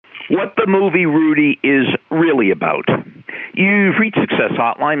what the movie Rudy is really about. You've reached Success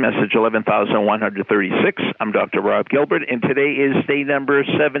Hotline, message 11,136. I'm Dr. Rob Gilbert, and today is day number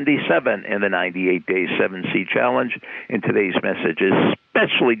 77 in the 98-day 7C Challenge. And today's message is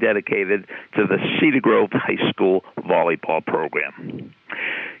specially dedicated to the Cedar Grove High School volleyball program.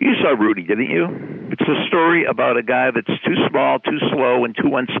 You saw Rudy, didn't you? It's a story about a guy that's too small, too slow, and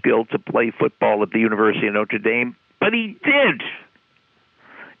too unskilled to play football at the University of Notre Dame, but he did.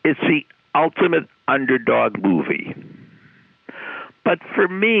 It's the ultimate underdog movie. But for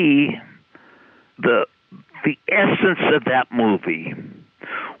me, the essence of that movie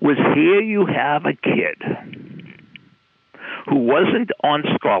was here you have a kid who wasn't on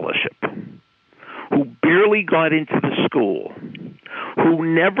scholarship, who barely got into the school, who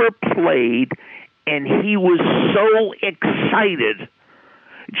never played, and he was so excited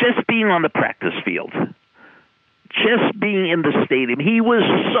just being on the practice field, just being in the stadium. He was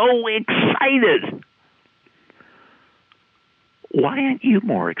so excited. Why aren't you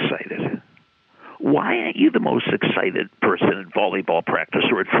more excited? Why aren't you the most excited person in volleyball practice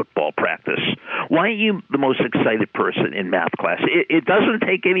or at football practice? Why aren't you the most excited person in math class? It doesn't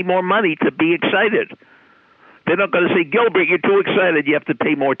take any more money to be excited. They're not going to say, Gilbert, you're too excited, you have to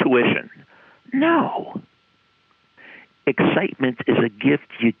pay more tuition. No. Excitement is a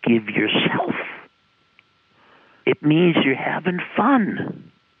gift you give yourself. It means you're having fun.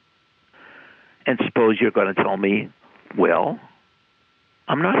 And suppose you're going to tell me, well,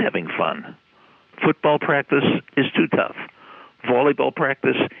 I'm not having fun. Football practice is too tough. Volleyball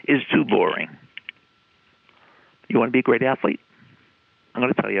practice is too boring. You want to be a great athlete? I'm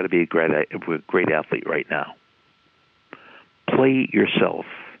going to tell you how to be a great athlete right now. Play yourself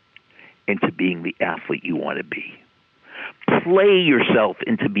into being the athlete you want to be. Play yourself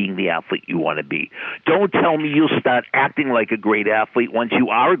into being the athlete you want to be. Don't tell me you'll start acting like a great athlete once you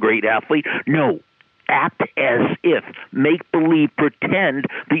are a great athlete. No. Act as if. Make believe. Pretend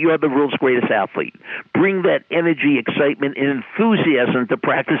that you're the world's greatest athlete. Bring that energy, excitement, and enthusiasm to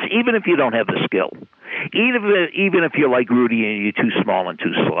practice, even if you don't have the skill. Even if you're like Rudy and you're too small and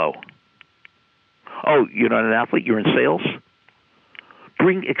too slow. Oh, you're not an athlete? You're in sales?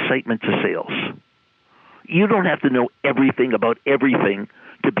 Bring excitement to sales. You don't have to know everything about everything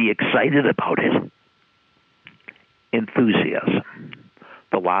to be excited about it. Enthusiasm.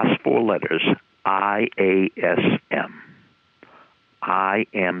 The last four letters, IASM. I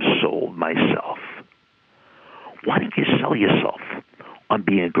am sold myself. Why don't you sell yourself on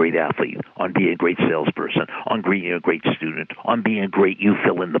being a great athlete, on being a great salesperson, on being a great student, on being a great you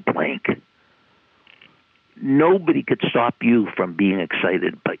fill in the blank? Nobody could stop you from being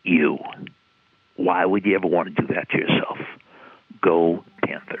excited but you. Why would you ever want to do that to yourself? Go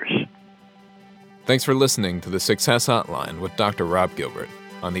Panthers. Thanks for listening to the Success Hotline with Dr. Rob Gilbert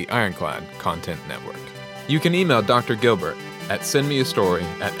on the Ironclad Content Network. You can email Dr. Gilbert at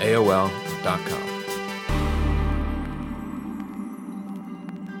sendmeastory@aol.com.